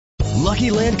Lucky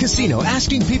Land Casino,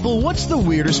 asking people, what's the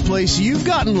weirdest place you've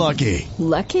gotten lucky?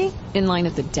 Lucky? In line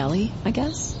at the deli, I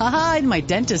guess? Aha, in my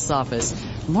dentist's office.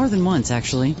 More than once,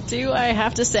 actually. Do I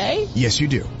have to say? Yes, you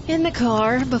do. In the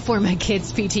car before my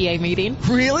kids' PTA meeting.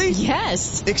 Really?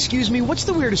 Yes. Excuse me, what's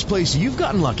the weirdest place you've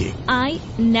gotten lucky? I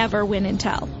never win and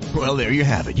tell. Well, there you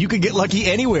have it. You can get lucky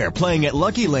anywhere, playing at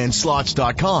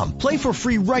LuckyLandSlots.com. Play for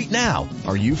free right now.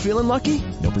 Are you feeling lucky?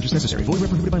 No purchase necessary. Void where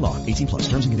prohibited by law. 18+.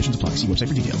 Terms and conditions apply. See website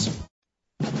for details.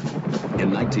 In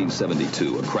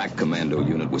 1972, a crack commando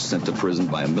unit was sent to prison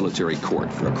by a military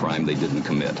court for a crime they didn't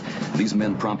commit. These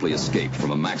men promptly escaped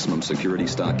from a maximum security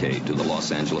stockade to the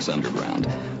Los Angeles underground.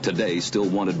 Today, still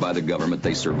wanted by the government,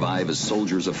 they survive as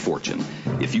soldiers of fortune.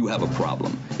 If you have a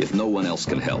problem, if no one else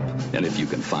can help, and if you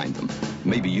can find them,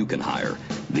 maybe you can hire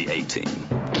the A-Team.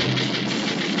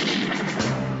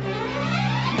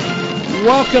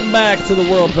 Welcome back to the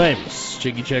world famous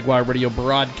Jiggy Jaguar radio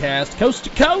broadcast, coast to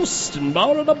coast and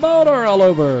border to border all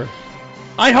over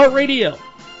iHeartRadio,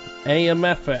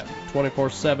 AM/FM,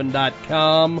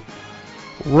 247.com,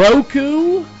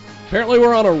 Roku. Apparently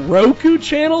we're on a Roku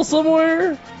channel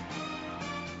somewhere.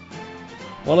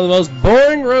 One of the most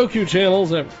boring Roku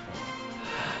channels ever.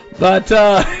 But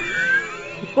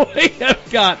we have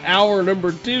got hour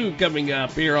number 2 coming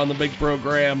up here on the big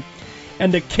program.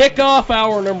 And to kick off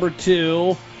hour number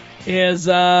 2 is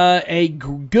a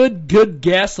good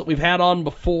guest that we've had on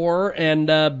before, and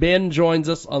Ben joins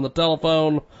us on the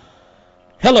telephone.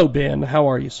 Hello, Ben. How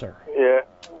are you, sir? Yeah.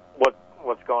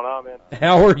 What's going on, man?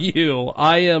 How are you?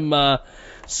 I am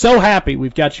so happy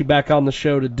we've got you back on the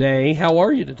show today. How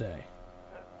are you today?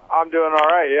 I'm doing all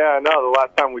right. Yeah, no, the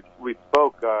last time we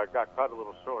spoke got cut a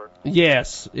little short.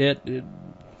 Yes,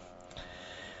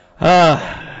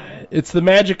 it's the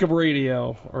magic of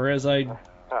radio, or as I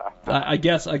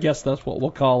guess that's what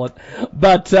we'll call it.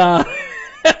 But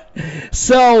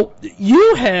so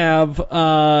you have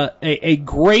a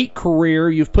great career.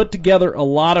 You've put together a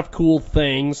lot of cool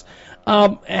things.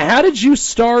 How did you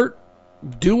start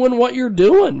doing what you're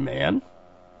doing, man?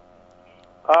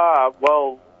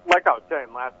 Well, like I was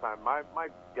saying last time, my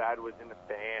dad was in a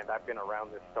band. I've been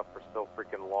around this stuff for so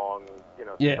freaking long. You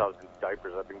know, since I was in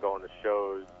diapers, I've been going to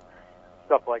shows,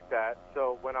 stuff like that.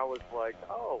 So when I was like,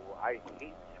 oh, I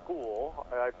hate school,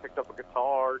 I picked up a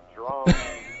guitar, drums,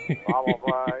 blah, blah,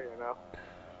 blah, you know.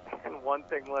 And one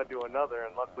thing led to another,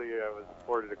 and luckily I was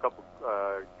afforded a couple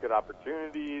good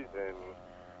opportunities, and,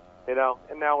 you know,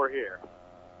 and now we're here.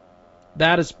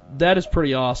 That is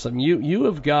pretty awesome. You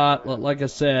have got, like I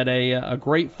said, a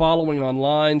great following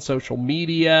online, social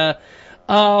media.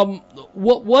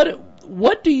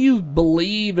 What do you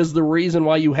believe is the reason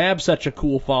why you have such a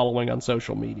cool following on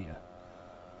social media?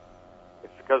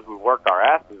 It's because we work our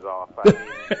asses off. I mean,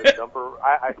 the number.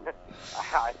 I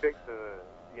think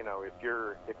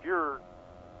if you're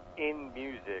in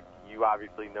music, you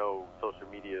obviously know social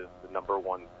media is the number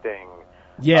one thing.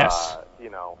 Yes. You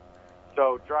know.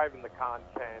 So driving the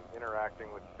content,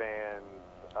 interacting with fans,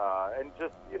 and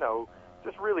just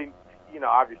really,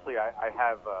 obviously I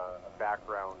have a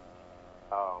background,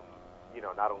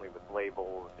 not only with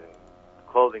labels and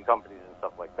clothing companies and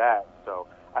stuff like that. So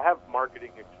I have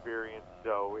marketing experience.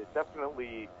 So it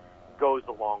definitely goes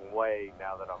a long way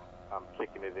now that I'm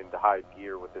kicking it into high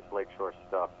gear with this Lakeshore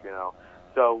stuff.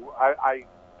 So I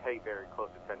pay very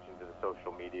close attention to the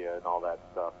social media and all that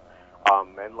stuff.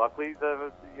 And luckily,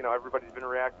 everybody's been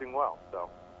reacting well, so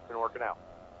it's been working out.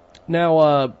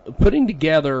 Now, putting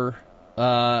together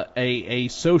a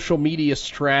social media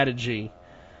strategy,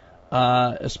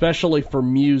 especially for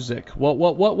music,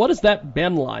 what has that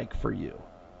been like for you?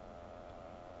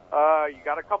 You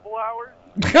got a couple hours?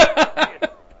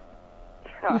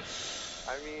 I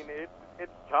mean,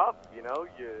 it's tough. You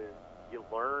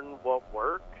learn what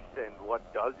works and what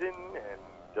doesn't, and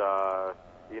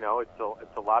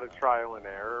it's a lot of trial and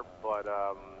error, but,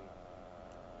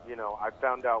 I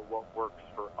found out what works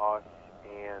for us,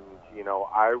 and,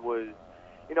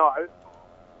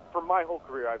 for my whole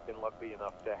career, I've been lucky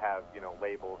enough to have,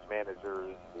 labels,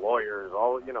 managers, lawyers,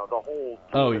 all, the whole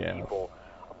team of people,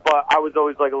 but I was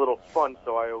always like a little sponge,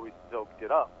 so I always soaked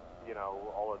it up,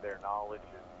 all of their knowledge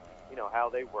and, how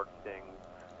they work things.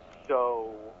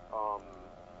 So,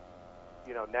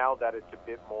 now that it's a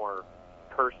bit more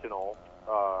personal,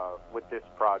 with this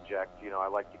project, I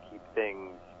like to keep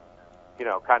things,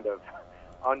 kind of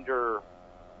under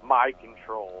my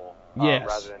control,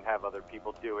 rather than have other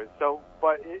people do it. So,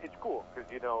 but it's cool because,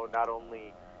 not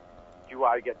only do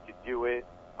I get to do it,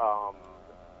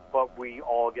 but we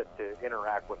all get to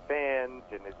interact with fans,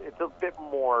 and it's a bit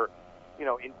more,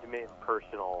 intimate and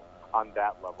personal on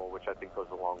that level, which I think goes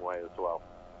a long way as well.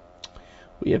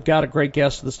 We have got a great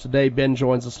guest with us today. Ben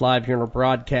joins us live here in our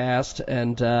broadcast,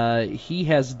 and he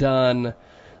has done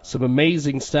some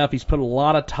amazing stuff. He's put a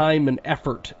lot of time and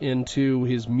effort into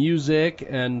his music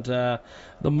and the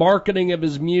marketing of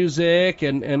his music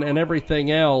and everything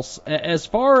else. As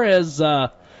far as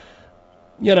the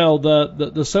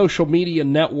social media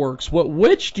networks,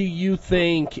 which do you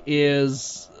think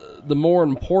is the more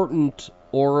important,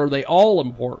 or are they all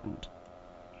important?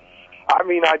 I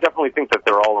mean, I definitely think that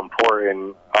they're all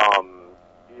important.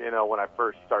 When I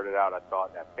first started out, I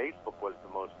thought that Facebook was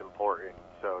the most important.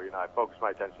 So, I focused my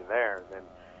attention there. And then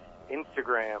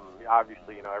Instagram,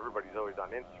 obviously, everybody's always on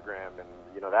Instagram, and,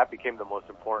 that became the most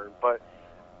important. But,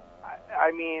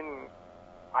 I mean,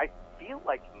 I feel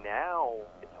like now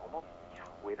it's almost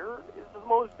Twitter is the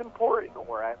most important,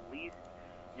 or at least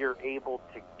you're able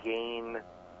to gain,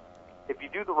 if you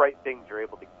do the right things, you're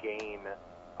able to gain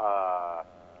a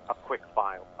quick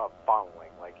following.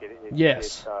 Like,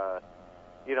 Yes.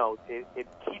 It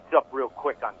heats up real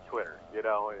quick on Twitter,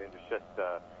 and it's just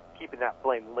keeping that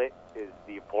flame lit is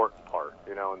the important part,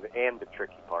 and the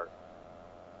tricky part.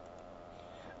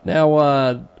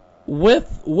 Now,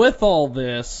 with all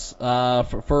this,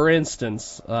 for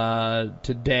instance,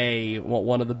 today,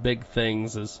 one of the big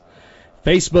things is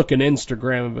Facebook and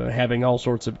Instagram have been having all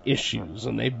sorts of issues,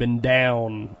 and they've been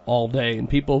down all day, and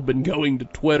people have been going to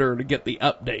Twitter to get the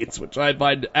updates, which I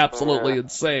find absolutely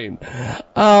insane.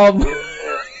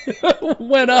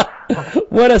 When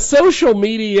a social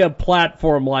media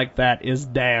platform like that is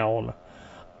down,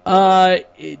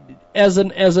 as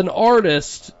an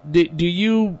artist,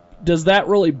 does that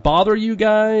really bother you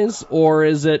guys, or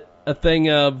is it a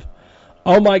thing of,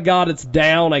 oh my God, it's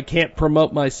down, I can't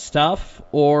promote my stuff,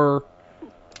 or?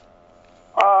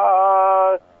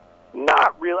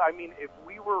 Not really. I mean, if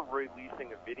we were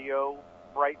releasing a video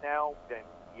right now, then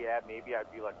yeah, maybe I'd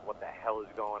be like, what the hell is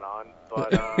going on?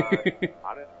 But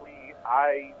honestly,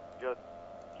 I just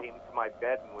came to my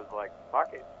bed and was like,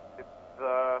 fuck it. It's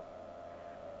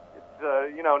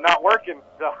not working,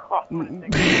 so I'm going to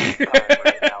take it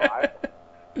right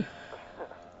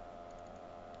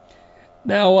now.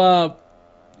 Now,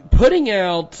 putting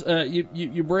out,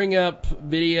 you bring up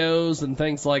videos and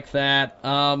things like that.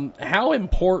 How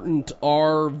important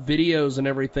are videos and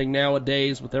everything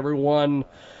nowadays with everyone?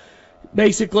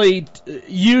 Basically,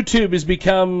 YouTube has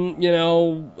become,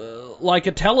 like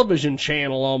a television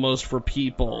channel almost for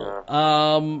people.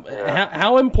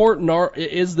 How important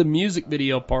is the music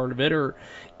video part of it, or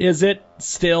is it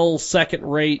still second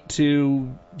rate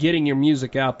to getting your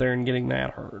music out there and getting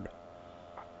that heard?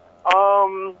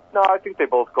 No, I think they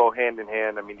both go hand in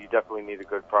hand. I mean, you definitely need a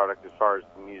good product as far as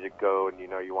the music go, and you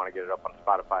want to get it up on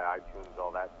Spotify, iTunes,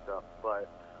 all that stuff. But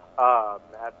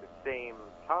at the same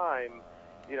time,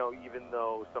 even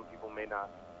though some people may not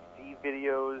see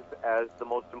videos as the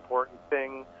most important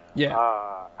thing,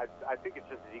 I think it's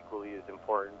just as equally as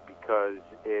important because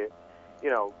it,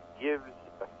 gives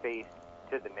a face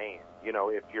to the name.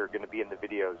 If you're going to be in the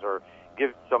videos, or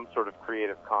gives some sort of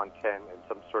creative content and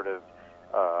some sort of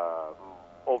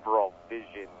overall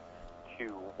vision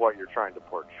to what you're trying to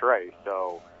portray.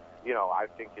 So, I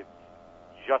think it's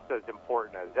just as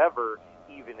important as ever,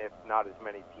 even if not as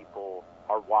many people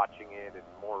are watching it and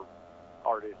more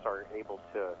artists are able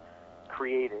to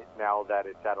create it now that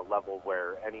it's at a level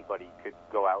where anybody could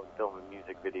go out and film a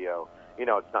music video.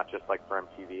 It's not just like for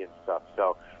MTV and stuff.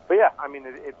 So, but yeah, I mean,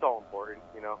 it's all important,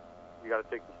 You got to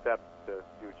take the steps to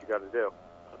do what you got to do.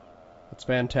 That's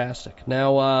fantastic.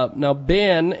 Now,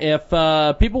 Ben, if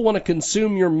people want to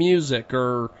consume your music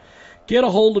or get a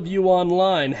hold of you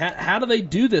online, how do they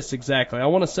do this exactly? I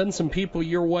want to send some people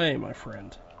your way, my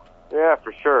friend. Yeah,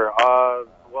 for sure.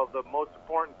 Well, the most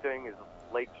important thing is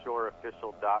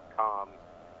lakeshoreofficial.com.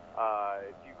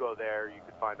 If you go there, you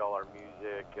can find all our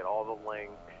music and all the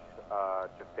links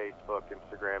to Facebook,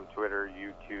 Instagram, Twitter,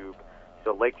 YouTube.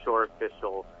 So Lakeshore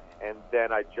Official. And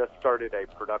then I just started a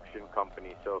production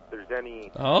company. So if there's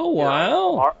any,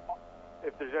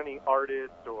 if there's any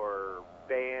artists or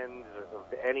bands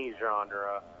of any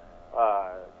genre,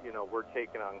 we're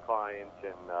taking on clients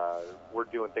and we're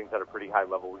doing things at a pretty high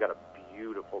level. We got a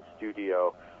beautiful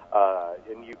studio,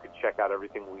 and you could check out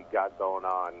everything we got going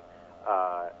on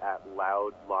at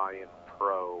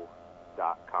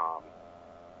loudlionpro.com.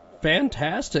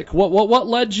 Fantastic. What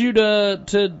led you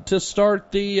to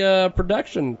start the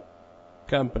production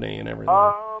company and everything?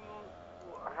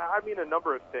 I mean, a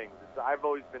number of things. I've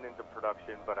always been into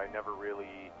production, but I never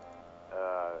really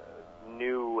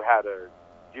knew how to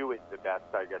do it the best,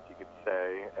 I guess you could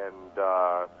say. And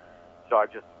so I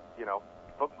just,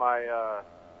 put my,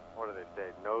 what do they say,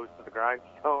 nose to the grindstone,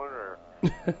 or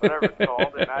whatever it's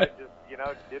called, and I just,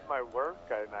 did my work,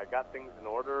 and I got things in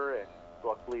order, and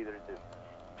luckily there's this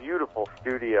beautiful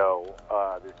studio,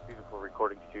 this beautiful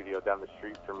recording studio down the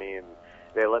street from me, and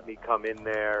they let me come in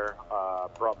there,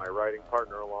 brought my writing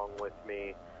partner along with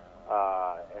me,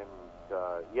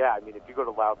 if you go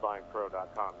to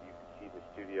loudlinepro.com, you can see the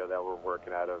studio that we're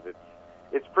working out of.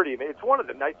 It's pretty amazing. It's one of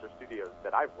the nicer studios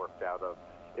that I've worked out of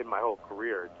in my whole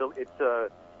career. It's a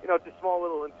small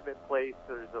little intimate place.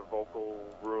 There's a vocal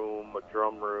room, a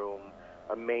drum room,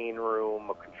 a main room,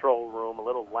 a control room, a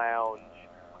little lounge,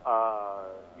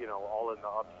 all in the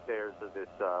upstairs of this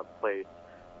place.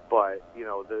 But,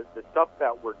 the stuff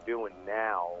that we're doing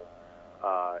now,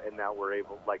 and that we're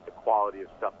able, like the quality of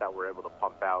stuff that we're able to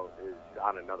pump out is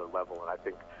on another level, and I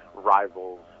think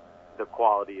rivals the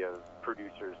quality of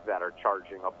producers that are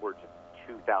charging upwards of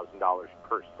 $2,000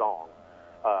 per song.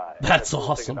 That's the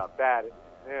cool awesome. Thing about that,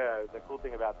 the cool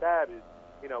thing about that is,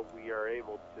 we are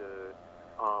able to,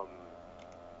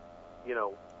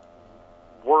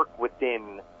 work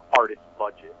within artist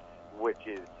budgets, which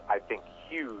is, I think,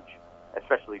 huge,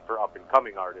 especially for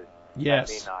up-and-coming artists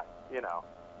Yes. that may not,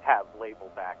 have label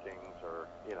backings or,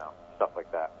 stuff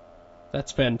like that.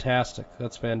 That's fantastic.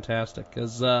 That's fantastic.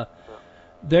 Because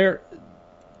there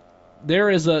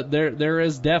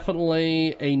is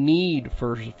definitely a need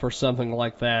for something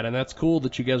like that, and that's cool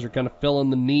that you guys are kind of filling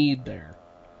the need there.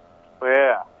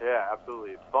 Yeah,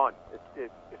 absolutely. It's fun.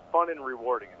 It's fun and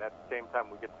rewarding, and at the same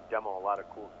time, we get to demo a lot of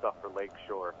cool stuff for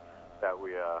Lakeshore that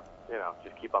we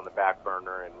just keep on the back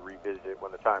burner and revisit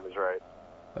when the time is right.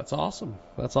 That's awesome.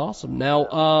 That's awesome.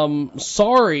 Now,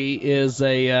 Sorry is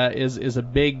a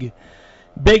big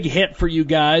hit for you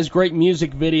guys. Great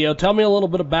music video. Tell me a little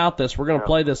bit about this. We're going to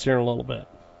play this here in a little bit.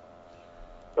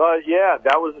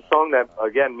 That was a song that,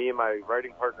 again, me and my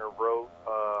writing partner wrote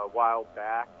a while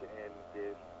back, and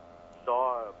it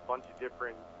saw a bunch of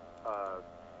different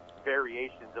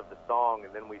variations of the song,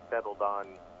 and then we settled on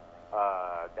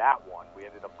that one. We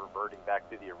ended up reverting back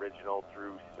to the original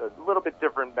through a little bit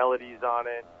different melodies on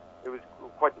it. It was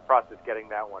quite the process getting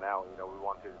that one out. We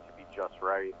wanted it to be just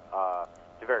right.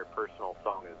 It's a very personal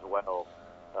song as well,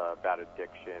 about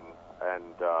addiction and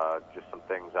just some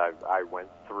things I went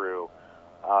through.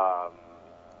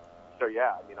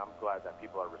 I'm glad that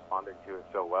people are responding to it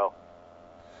so well.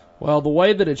 Well, the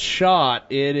way that it's shot,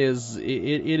 it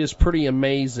is pretty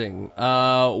amazing.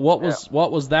 What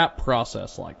was that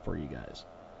process like for you guys?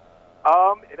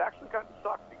 It actually kind of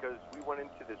sucked because we went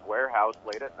into this warehouse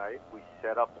late at night. We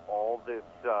set up all this,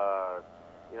 the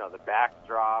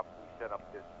backdrop. We set up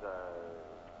this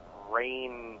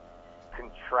rain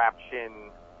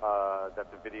contraption that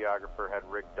the videographer had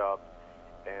rigged up,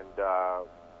 and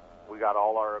we got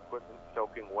all our equipment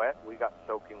soaking wet. We got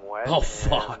soaking wet. Oh,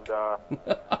 fuck.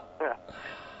 And,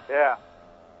 yeah.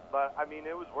 But,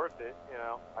 it was worth it,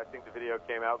 I think the video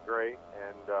came out great,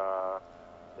 and,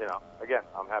 again,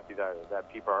 I'm happy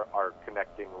that people are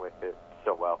connecting with it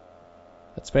so well.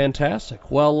 That's fantastic.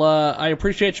 Well, I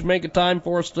appreciate you making time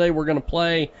for us today. We're going to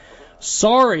play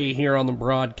Sorry here on the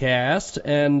broadcast,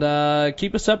 and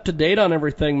keep us up to date on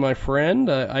everything, my friend.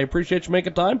 I appreciate you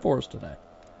making time for us today.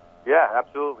 Yeah,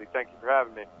 absolutely. Thank you for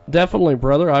having me. Definitely,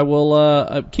 brother. I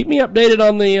will keep me updated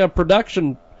on the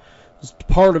production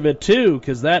part of it, too,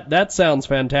 because that sounds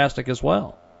fantastic as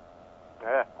well.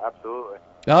 Yeah, absolutely.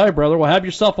 All right, brother. Well, have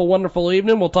yourself a wonderful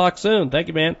evening. We'll talk soon. Thank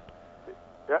you, man.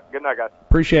 Yeah, good night, guys.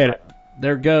 Appreciate it.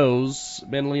 There goes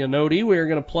Ben Leonotti. We are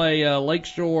going to play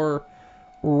Lakeshore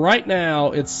right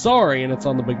now. It's Sorry, and it's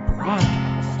on the big broadcast.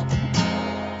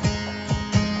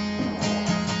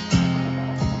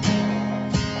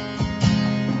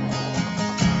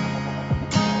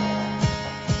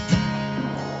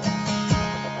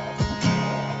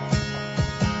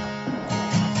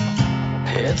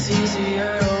 It's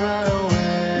easier to run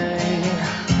away.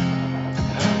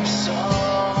 I'm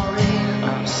sorry,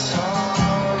 I'm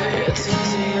sorry. It's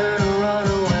easier to run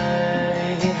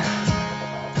away.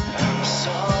 I'm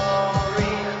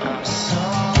sorry, I'm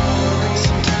sorry.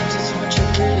 Sometimes it's what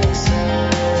you're getting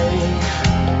say.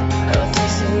 A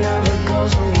taste that never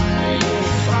goes away.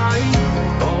 Fight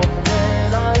or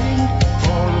deadline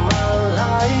for my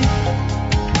life.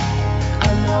 I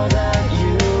know that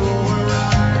you were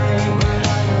right, but I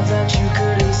know that you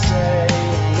couldn't stay.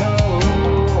 No,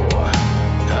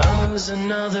 I was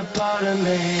another part of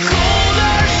me.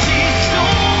 Colder sheets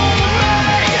don't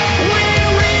make. We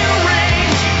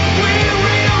rearrange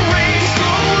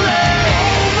slowly.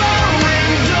 Over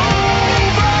and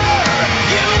over.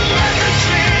 You let the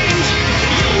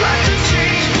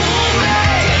change pull me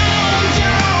down,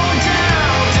 down,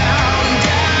 down, down,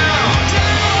 down,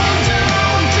 down,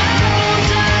 down, down,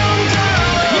 down,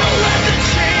 down. You let the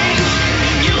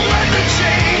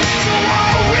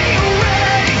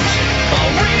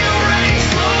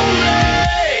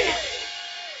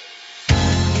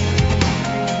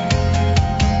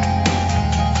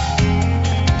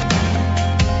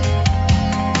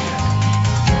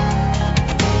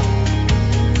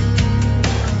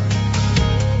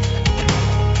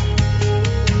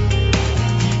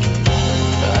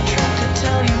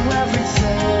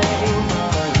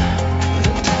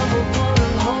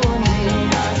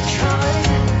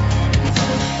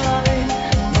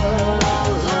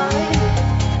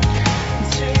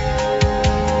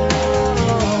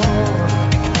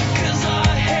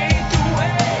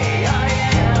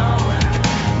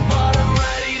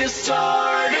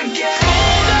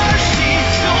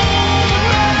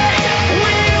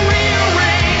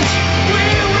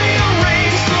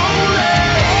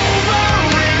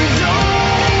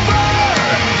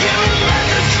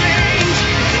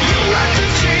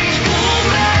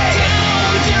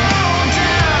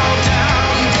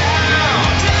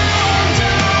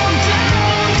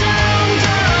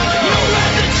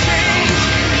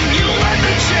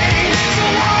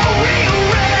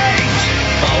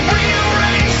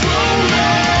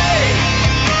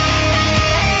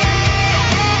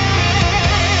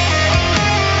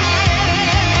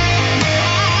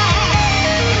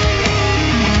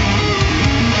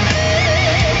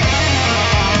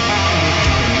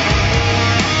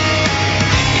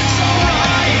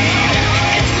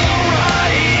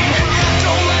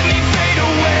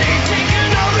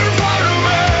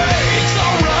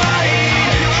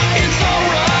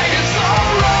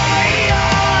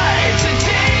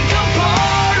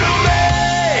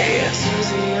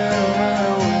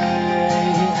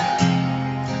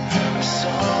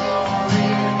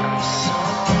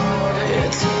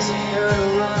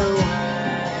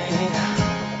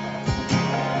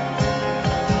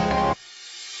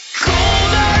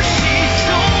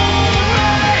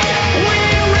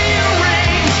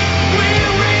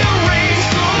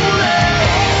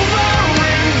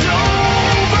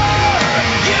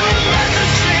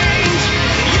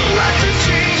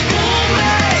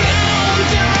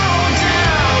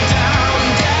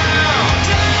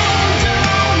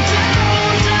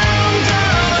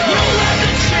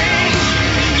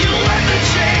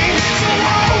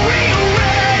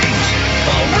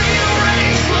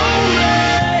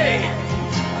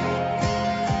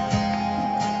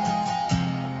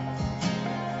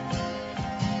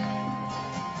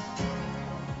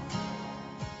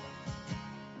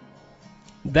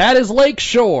That is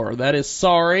Lakeshore. That is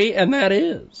Sorry, and that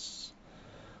is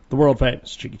the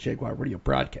world-famous Cheeky Jaguar radio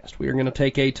broadcast. We are going to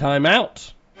take a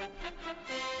timeout.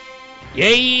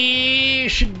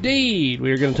 Yes, indeed.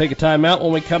 We are going to take a timeout.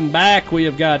 When we come back, we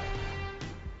have got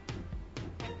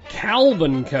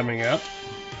Calvin coming up.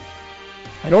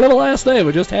 I don't have a last name.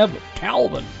 I just have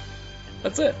Calvin.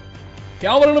 That's it.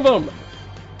 Calvin and a phone number.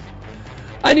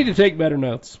 I need to take better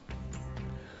notes.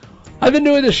 I've been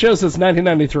doing this show since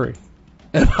 1993.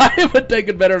 And if I haven't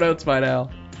taken better notes by now,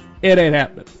 it ain't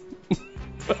happening.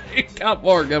 Got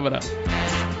more coming up.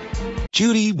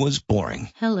 Judy was boring.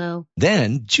 Hello.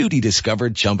 Then Judy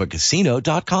discovered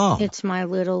ChumbaCasino.com. It's my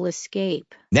little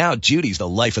escape. Now Judy's the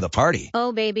life of the party.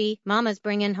 Oh, baby, mama's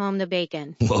bringing home the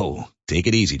bacon. Whoa, take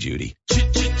it easy, Judy.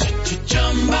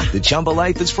 The Chumba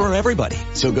life is for everybody.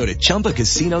 So go to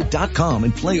ChumbaCasino.com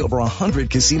and play over 100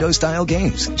 casino-style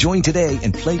games. Join today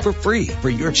and play for free for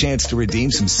your chance to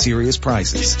redeem some serious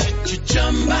prizes.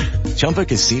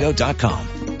 ChumbaCasino.com.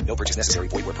 No purchase necessary.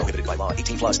 Void where prohibited by law.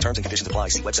 18+ terms and conditions apply.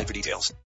 See website for details.